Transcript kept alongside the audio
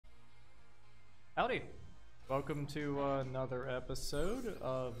Howdy! Welcome to another episode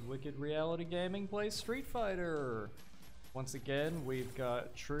of Wicked Reality Gaming plays Street Fighter. Once again, we've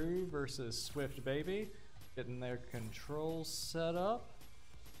got True versus Swift Baby, getting their controls set up.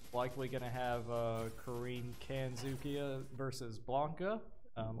 Likely gonna have KARIN Kanzukia versus BLANKA,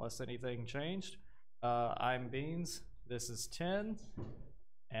 unless anything changed. I'm Beans, this is 10,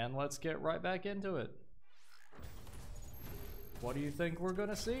 and let's get right back into it. What do you think we're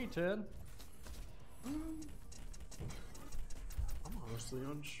gonna see, 10? I'm honestly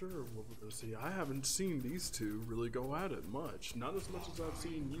unsure of what we're gonna see. I haven't seen these two really go at it much. Not as much as I've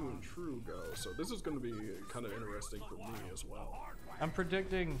seen you and True go. So this is gonna be kind of interesting for me as well. I'm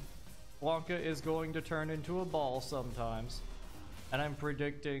predicting BLANKA is going to turn into a ball sometimes. And I'm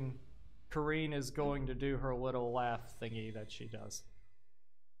predicting KARIN is going to do her little laugh thingy that she does.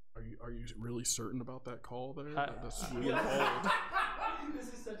 Are you really certain about that call there? That's really bold.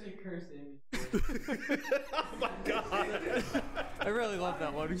 This is such a cursed image. Oh my god! I really love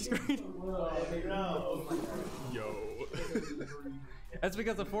that loading screen. Yo. That's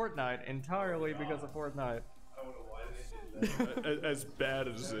because of Fortnite. Entirely because of Fortnite. I don't know why they did that. As bad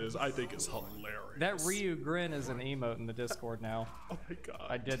as it is, I think it's hilarious. That Ryu grin is an emote in the Discord now. Oh my god.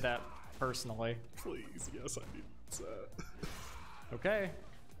 I did that personally. Please, yes, I need that. Okay.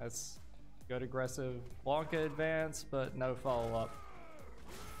 That's good aggressive BLANKA advance, but no follow-up.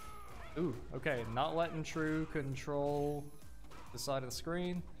 Ooh, okay, not letting True control the side of the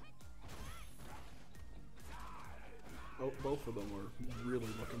screen. Both of them are really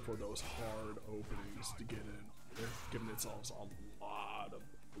looking for those hard openings to get in. They're giving themselves a lot of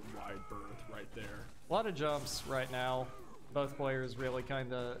wide berth right there. A lot of jumps right now. Both players really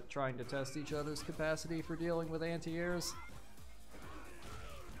kind of trying to test each other's capacity for dealing with anti-airs.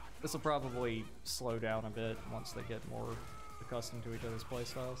 This will probably slow down a bit once they get more accustomed to each other's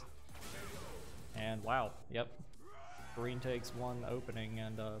playstyles. And wow, yep. KARIN takes one opening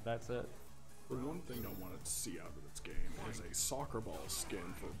and that's it. The one thing I wanted to see out of this game is a soccer ball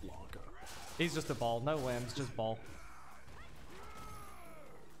skin for BLANKA. He's just a ball, no limbs, just ball.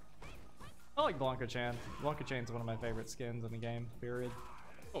 I like BLANKA-chan. BLANKA-chan's one of my favorite skins in the game, period.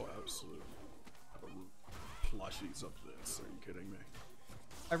 Oh, absolutely. Plushies of this, are you kidding me?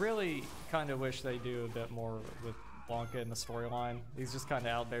 I really kind of wish they do a bit more with BLANKA in the storyline. He's just kind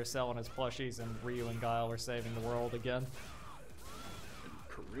of out there selling his plushies, and Ryu and Guile are saving the world again. And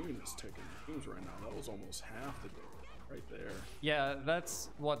KARIN is taking games right now. That was almost half the game right there. Yeah, that's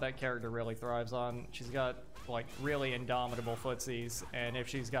what that character really thrives on. She's got like really indomitable footsies, and if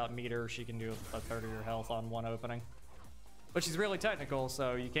she's got meter, she can do a third of your health on one opening. But she's really technical,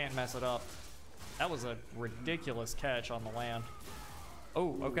 so you can't mess it up. That was a ridiculous catch on the land.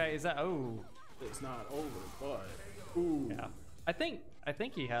 Oh, okay, is that, oh. It's not over, but, ooh. Yeah, I think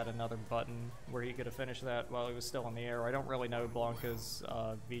he had another button where he could have finished that while he was still in the air. I don't really know BLANKA's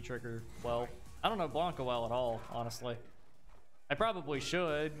V-trigger well. I don't know BLANKA well at all, honestly. I probably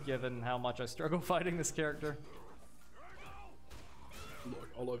should, given how much I struggle fighting this character. Look,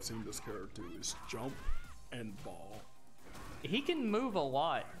 all I've seen this character do is jump and ball. He can move a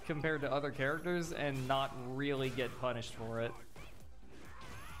lot compared to other characters and not really get punished for it.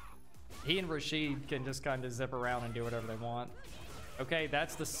 He and Rashid can just kind of zip around and do whatever they want. Okay,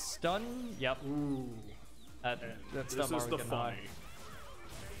 that's the stun. Yep. Ooh. That stun bar was getting high.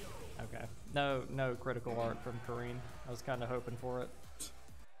 Okay. No critical art from KARIN. I was kind of hoping for it.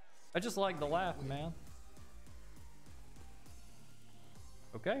 I just like the laugh, man.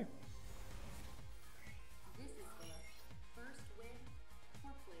 Okay. This is their first win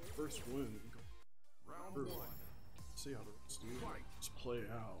for players. First win. Round one. See how the rest do. Just play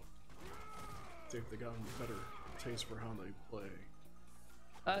out. See if they got a better taste for how they play.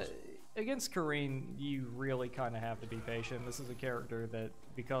 Against KARIN, you really kind of have to be patient. This is a character that,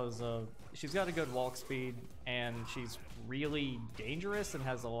 because of she's got a good walk speed and she's really dangerous and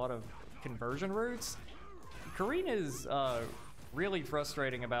has a lot of conversion routes. KARIN is really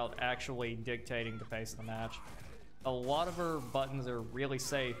frustrating about actually dictating the pace of the match. A lot of her buttons are really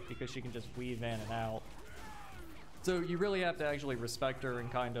safe because she can just weave in and out. So you really have to actually respect her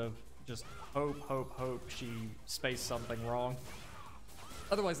and kind of just hope she spaced something wrong.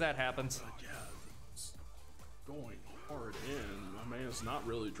 Otherwise that happens. But yeah, it's going hard in. My man's not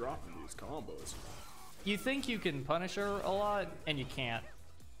really dropping these combos. You think you can punish her a lot, and you can't.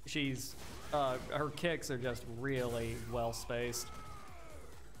 She's, her kicks are just really well spaced.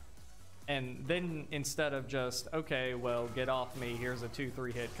 And then instead of just, okay, well, get off me, here's a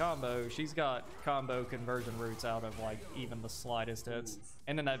 2-3 hit combo, she's got combo conversion routes out of like even the slightest hits.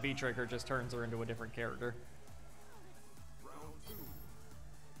 And then that V-trigger just turns her into a different character.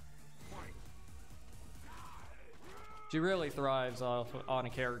 She really thrives on a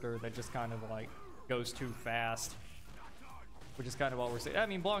character that just kind of like goes too fast, which is kind of what we're saying. I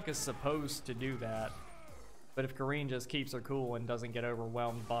mean, Blanka's supposed to do that, but if KARIN just keeps her cool and doesn't get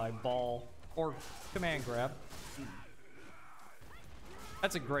overwhelmed by ball or command grab,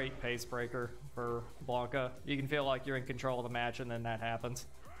 that's a great pace breaker for BLANKA. You can feel like you're in control of the match, and then that happens.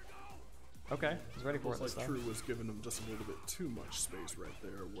 Okay, he's ready for it this Like time. True was giving him just a little bit too much space right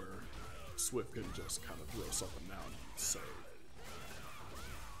there, where Swift can just kind of throw something down and save.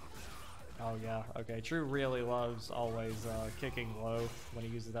 Oh yeah, okay. True really loves always kicking low when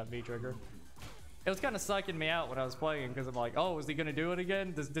he uses that V trigger. It was kind of psyching me out when I was playing because I'm like, oh, is he gonna do it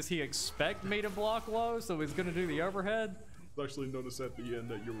again? Does he expect me to block low, so he's gonna do the overhead? I actually noticed at the end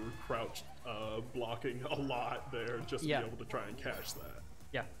that you were crouched, blocking a lot there just to be able to try and catch that.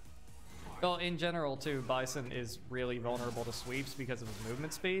 Yeah. Well, in general too, Bison is really vulnerable to sweeps because of his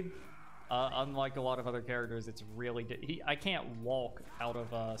movement speed. Unlike a lot of other characters, it's really I can't walk out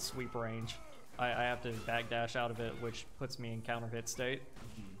of sweep range. I have to backdash out of it, which puts me in counter hit state.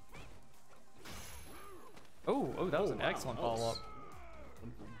 Oh, that was an excellent follow-up.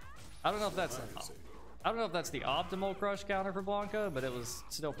 I don't know if that's the optimal crush counter for BLANKA, but it was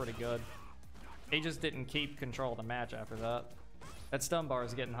still pretty good. He just didn't keep control of the match after that. That stun bar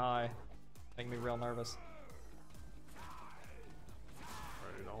is getting high, making me real nervous.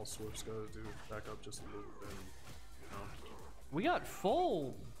 Alright, and all Swift's gotta do is back up just a little bit. You know. We got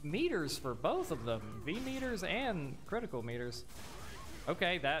full meters for both of them, V meters and critical meters.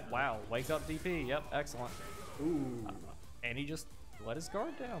 Okay, wow, wake up DP, yep, excellent. Ooh. And he just let his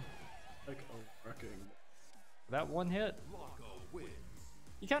guard down. Like a wrecking. That one hit.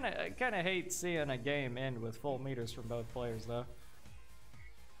 You kind of hate seeing a game end with full meters from both players, though.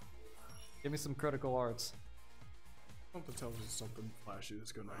 Give me some critical arts. Something tells you something flashy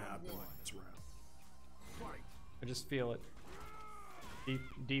is gonna happen in this round. I just feel it.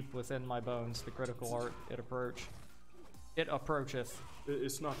 Deep within my bones, the critical art, it approacheth.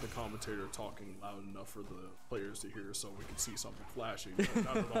 It's not the commentator talking loud enough for the players to hear, so we can see something flashy. No,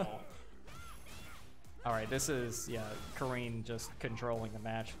 not at all. All right, this is, KARIN just controlling the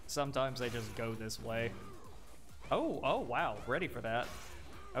match. Sometimes they just go this way. Oh, wow, ready for that.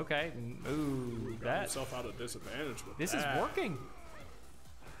 Okay, ooh, Got that. himself out of disadvantage with This that. is working.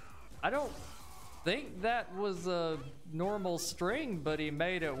 I don't think that was a normal string, but he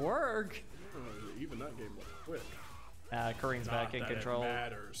made it work. Even that game went quick. KARIN's back in Not that control. It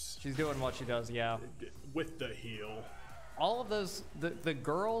matters. She's doing what she does, yeah. With the heel. All of those, the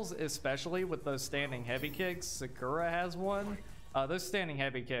girls, especially with those standing heavy kicks, Sakura has one. Those standing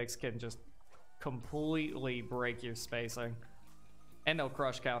heavy kicks can just completely break your spacing. And they'll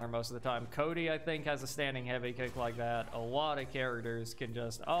crush counter most of the time. Cody, I think, has a standing heavy kick like that. A lot of characters can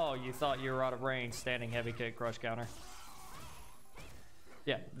just, oh, you thought you were out of range, standing heavy kick, crush counter.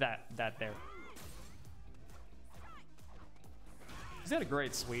 Yeah, that there. He's got a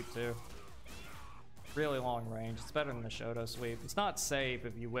great sweep, too. Really long range. It's better than the Shoto sweep. It's not safe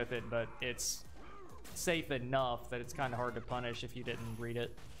if you whip it, but it's safe enough that it's kind of hard to punish if you didn't read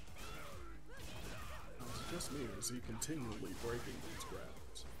it. It's just me, or is he continually breaking these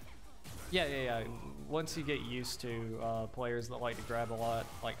grabs? Yeah. Once you get used to players that like to grab a lot,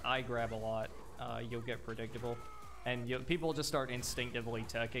 like I grab a lot, you'll get predictable. And people just start instinctively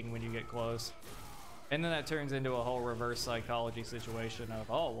teching when you get close. And then that turns into a whole reverse psychology situation of,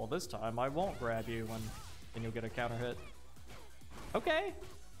 oh, well, this time I won't grab you, and you'll get a counter hit. Okay.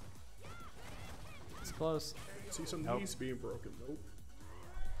 It's close. See some Nope. knees being broken. Nope.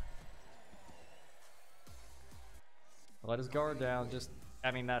 Let his guard down.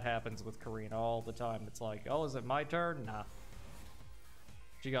 I mean, that happens with KARIN all the time. It's like, oh, is it my turn? Nah.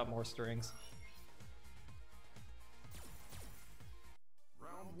 She got more strings.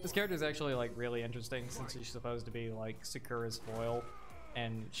 This character is actually like really interesting since she's supposed to be like Sakura's foil,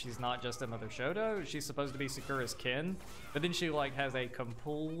 and she's not just another Shoto. She's supposed to be Sakura's kin, but then she like has a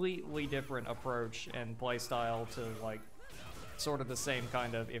completely different approach and playstyle to like sort of the same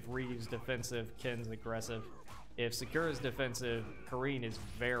kind of, if Ryu's defensive, Kin's aggressive. If Sakura's defensive, KARIN is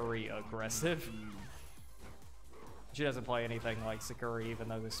very aggressive. She doesn't play anything like Sakura, even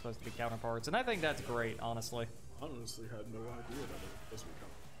though they're supposed to be counterparts, and I think that's great, honestly. Honestly, had no idea that it doesn't count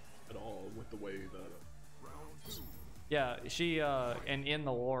at all with the way that. Yeah, she and in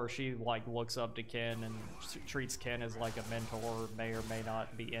the lore, she like looks up to Ken and treats Ken as like a mentor, may or may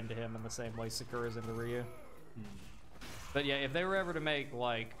not be into him in the same way Sakura's into Ryu. But yeah, if they were ever to make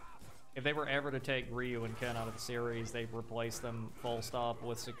like, if they were ever to take Ryu and Ken out of the series, they'd replace them full stop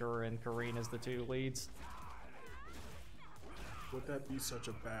with Sakura and KARIN as the two leads. Would that be such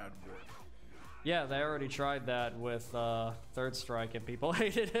a bad word? Yeah, they already tried that with Third Strike and people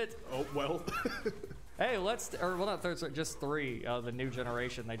hated it. Oh, well. Hey, well, not Third Strike, just 3, the new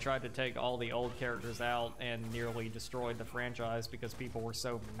generation. They tried to take all the old characters out and nearly destroyed the franchise because people were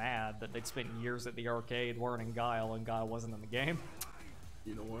so mad that they'd spent years at the arcade learning Guile, and Guile wasn't in the game.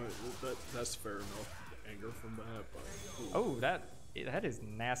 You know what? That's fair enough. Anger from that, but... Oh, that is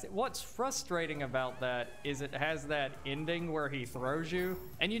nasty. What's frustrating about that is it has that ending where he throws you,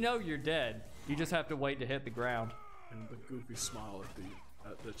 and you know you're dead. You just have to wait to hit the ground. And the goofy smile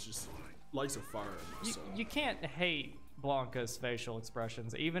that's just lights a fire in my soul. You can't hate Blanka's facial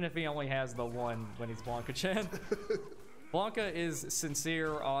expressions, even if he only has the one when he's Blanka-chan. Blanka is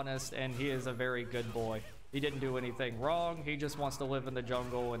sincere, honest, and he is a very good boy. He didn't do anything wrong. He just wants to live in the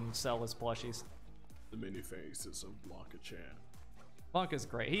jungle and sell his plushies. The many faces of Blanka-chan. Blanka's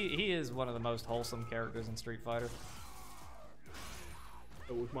great. He is one of the most wholesome characters in Street Fighter.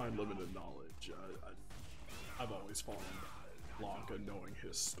 But with my limited knowledge, I've always followed Blanka knowing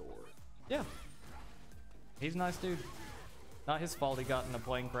his story. Yeah. He's a nice dude. Not his fault he got in a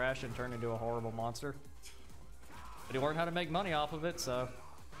plane crash and turned into a horrible monster. But he learned how to make money off of it, so...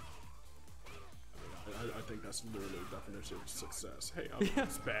 I think that's literally the definition of success. Hey, I'm in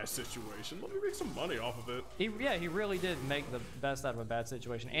this bad situation. Let me make some money off of it. He really did make the best out of a bad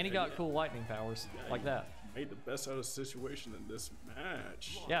situation. And he got cool lightning powers like that. Made the best out of the situation in this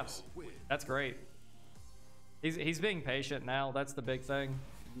match. Yeah, that's great. He's being patient now. That's the big thing.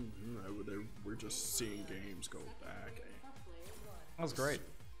 We're just seeing games go back. That was great.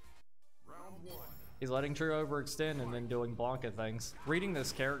 He's letting True overextend and then doing Blanka things. Reading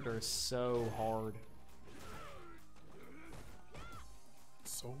this character is so hard.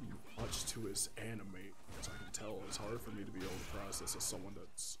 So much to his anime, as I can tell. It's hard for me to be able to process as someone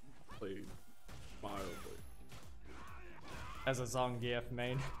that's played mildly. As a Zangief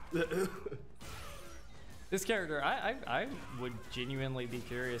main. This character, I would genuinely be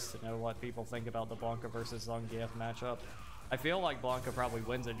curious to know what people think about the Blanka versus Zangief matchup. I feel like Blanka probably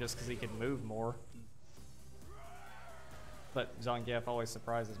wins it just because he can move more. But Zangief always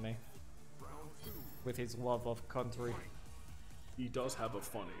surprises me with his love of country. He does have a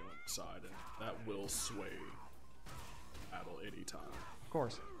funny on the side, and that will sway battle anytime. Of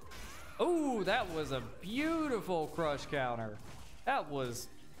course. Oh, that was a beautiful crush counter. That was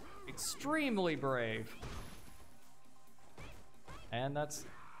extremely brave. And that's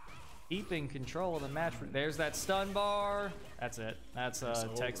keeping control of the match. There's that stun bar. That's it. That's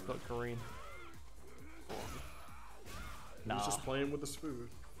textbook Karin. Nah. He's just playing with his food.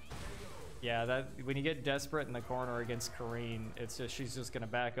 Yeah, that when you get desperate in the corner against Karin, it's just she's just gonna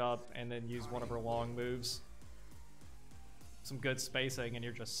back up and then use one of her long moves. Some good spacing and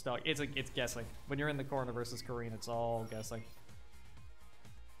you're just stuck. It's guessing. When you're in the corner versus Karin, it's all guessing.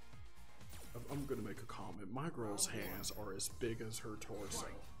 I'm gonna make a comment. My girl's hands are as big as her torso.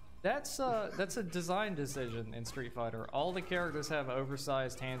 That's a design decision in Street Fighter. All the characters have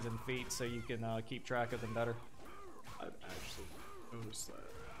oversized hands and feet so you can keep track of them better. I've actually noticed that.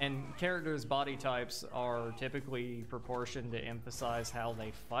 And characters' body types are typically proportioned to emphasize how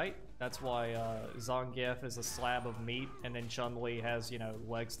they fight. That's why Zangief is a slab of meat, and then Chun-Li has, you know,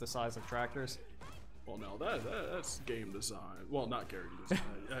 legs the size of tractors. Well, now that's game design. Well, not character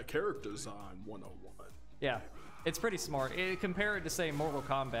design. Character design 101. Yeah, it's pretty smart. Compare it to, say, Mortal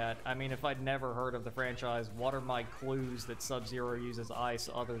Kombat. I mean, if I'd never heard of the franchise, what are my clues that Sub-Zero uses ice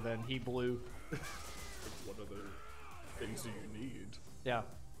other than he blew? What other things do you need? Yeah.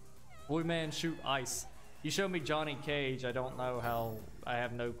 Blue man shoot ice. You show me Johnny Cage, I don't know how. I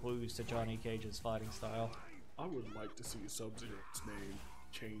have no clues to Johnny Cage's fighting style. I would like to see Sub-Zero's name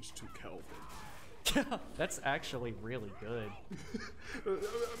changed to Kelvin. That's actually really good. I'm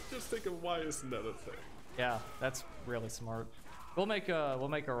just thinking, why isn't that a thing? Yeah, that's really smart. We'll make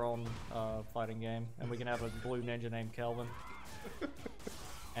our own fighting game, and we can have a blue ninja named Kelvin,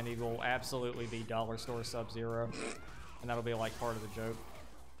 and he will absolutely be Dollar Store Sub-Zero, and that'll be like part of the joke.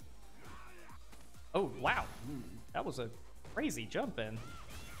 Oh wow, that was a crazy jump in.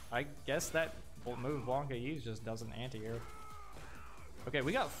 I guess that move Blanka used just doesn't anti-air. Okay,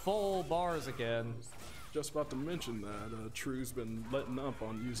 we got full bars again. Just about to mention that True's been letting up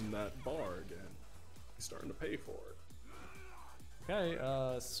on using that bar again. He's starting to pay for it.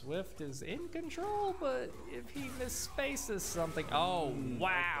 Okay, Swift is in control, but if he misspaces something, oh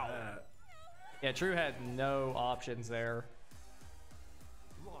wow! Yeah, True had no options there.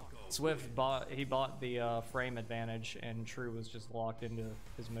 Swift bought the frame advantage, and True was just locked into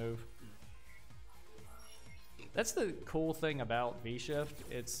his move. That's the cool thing about V-Shift.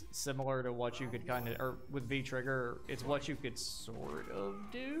 It's similar to what you could kind of, or with V-Trigger, it's what you could sort of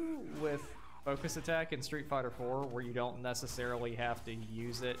do with focus attack in Street Fighter 4 where you don't necessarily have to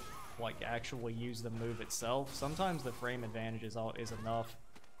use it, like actually use the move itself. Sometimes the frame advantage is enough,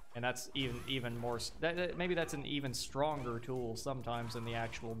 and that's even more. Maybe that's an even stronger tool sometimes than the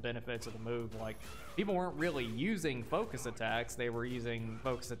actual benefits of the move. Like people weren't really using focus attacks; they were using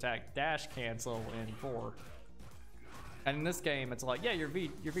focus attack dash cancel in 4. And in this game, it's like, yeah, your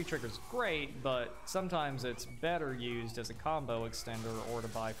V trigger's great, but sometimes it's better used as a combo extender or to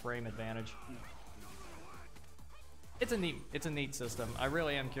buy frame advantage. It's a neat system. I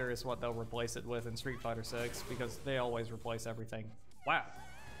really am curious what they'll replace it with in Street Fighter 6 because they always replace everything. Wow,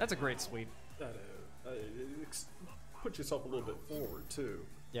 that's a great sweep. That put yourself a little bit forward too.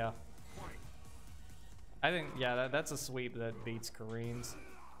 Yeah. I think, yeah, that's a sweep that beats Karin's.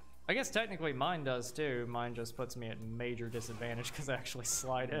 I guess technically mine does too. Mine just puts me at major disadvantage because I actually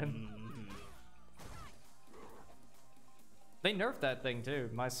slide in. They nerfed that thing too.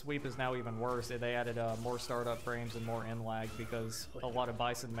 My sweep is now even worse. They added more startup frames and more in lag because a lot of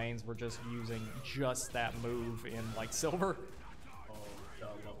Bison mains were just using just that move in like silver. Oh, I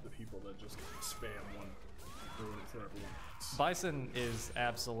love the people that just spam one, ruin it for everyone. Bison is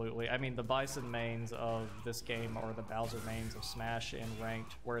absolutely, I mean, the Bison mains of this game are the Bowser mains of Smash in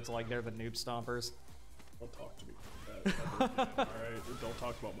Ranked, where it's like they're the noob stompers. Don't talk to me about that. Alright, don't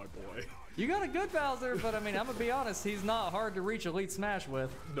talk about my boy. You got a good Bowser, but I mean, I'm gonna be honest, he's not hard to reach Elite Smash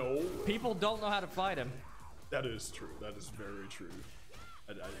with. No. People don't know how to fight him. That is true. That is very true.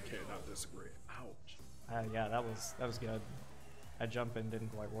 I cannot disagree. Ouch. Yeah, that was good. That jump in didn't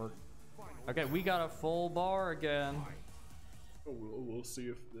quite work. Okay, we got a full bar again. Oh, we'll see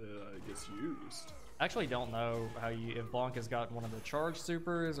if it gets used. I actually don't know if Blanka's got one of the charge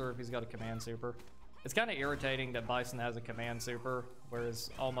supers or if he's got a command super. It's kind of irritating that Bison has a command super, whereas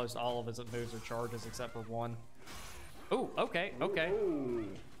almost all of his moves are charges except for one. Ooh, okay. Ooh.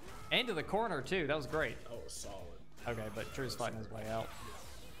 And to the corner too, that was great. That was solid. Okay, but True's fighting his way out.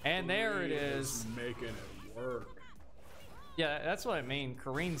 And there it is. Making it work. Yeah, that's what I mean.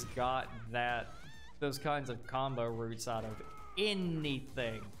 Karin's got those kinds of combo routes out of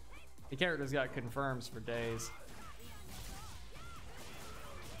anything. The character's got confirms for days.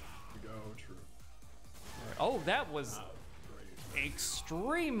 Here we go, true. Oh, that was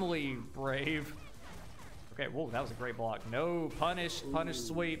extremely brave. Okay, whoa, that was a great block. No, punish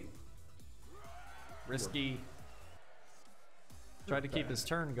sweep. Risky. Tried to keep his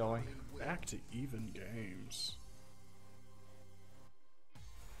turn going. Back to even games.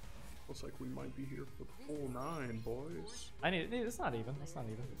 Looks like we might be here for the full 9, boys. It's not even. It's not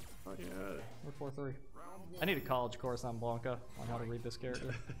even. Not yet. We're 4-3. I need a college course on Blanka on how to read this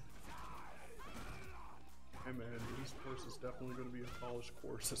character. Hey man, esports is definitely going to be a college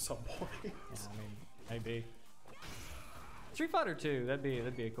course at some point. Yeah, I mean, maybe. Street Fighter 2, that'd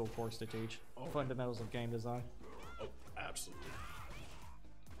be a cool course to teach. Oh. Fundamentals of game design. Oh, absolutely.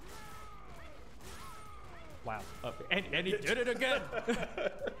 Wow. And he did it again!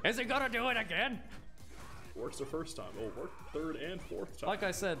 Is he gonna do it again? Works the first time. It'll work the third and fourth time. Like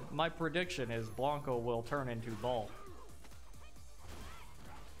I said, my prediction is Blanka will turn into Ball.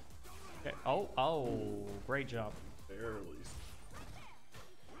 Okay. Oh, great jump. Barely.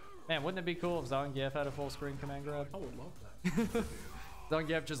 Man, wouldn't it be cool if Zangief had a full screen command grab? I would love that.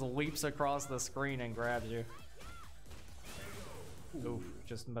 Zangief just leaps across the screen and grabs you. Oof,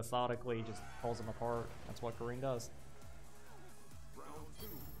 just methodically just pulls them apart. That's what Karin does.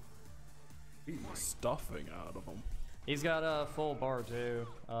 He's stuffing out of them. He's got a full bar too.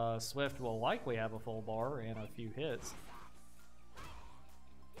 Swift will likely have a full bar and a few hits.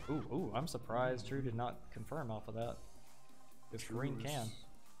 Ooh, I'm surprised True did not confirm off of that. If Karin can.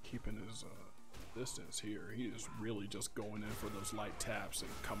 Keeping his distance here. He is really just going in for those light taps and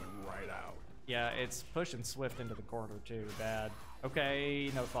coming right out. Yeah, it's pushing Swift into the corner too. Bad.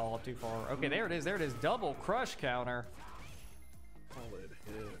 Okay, no follow-up too far. Okay, there it is. Double crush counter. Solid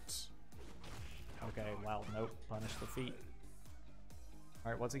hits. Okay, wow, nope. Punish the feet.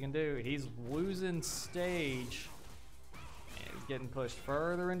 All right, what's he gonna do? He's losing stage. And he's getting pushed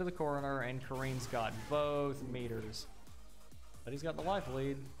further into the corner, and Karin's got both meters. But he's got the life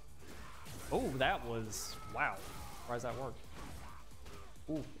lead. Oh, that was, wow. Why does that work?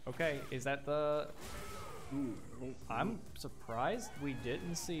 Ooh, okay, is that the... Ooh, I'm surprised we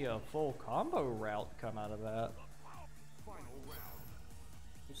didn't see a full combo route come out of that.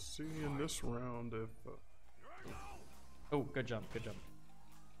 We'll see in this round if... Oh, good jump.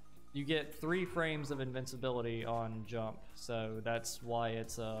 You get 3 frames of invincibility on jump, so that's why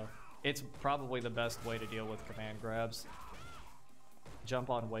it's probably the best way to deal with command grabs. Jump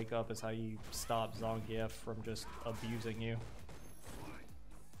on wake up is how you stop Zangief from just abusing you.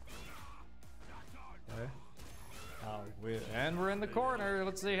 And we're in the corner.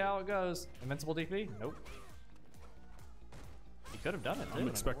 Let's see how it goes. Invincible DP? Nope. He could have done it, too. I'm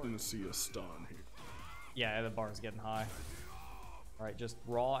expecting to see a stun here. Yeah, the bar's getting high. All right, just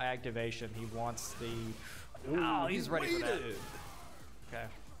raw activation. He wants the... Oh, he's ready for that. Okay.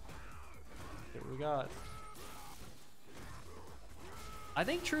 Here we got. I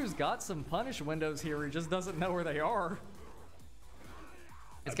think True's got some punish windows here. He just doesn't know where they are.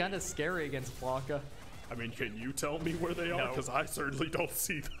 It's kind of scary against BLANKA. I mean, can you tell me where they are? Because I certainly don't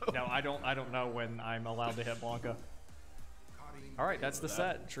see them. No, I don't know when I'm allowed to hit BLANKA. All right, that's the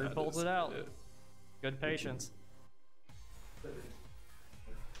set. True pulls it out. Good patience.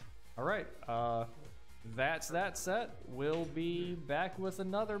 All right, that's that set. We'll be back with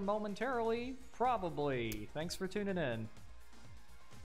another momentarily, probably. Thanks for tuning in.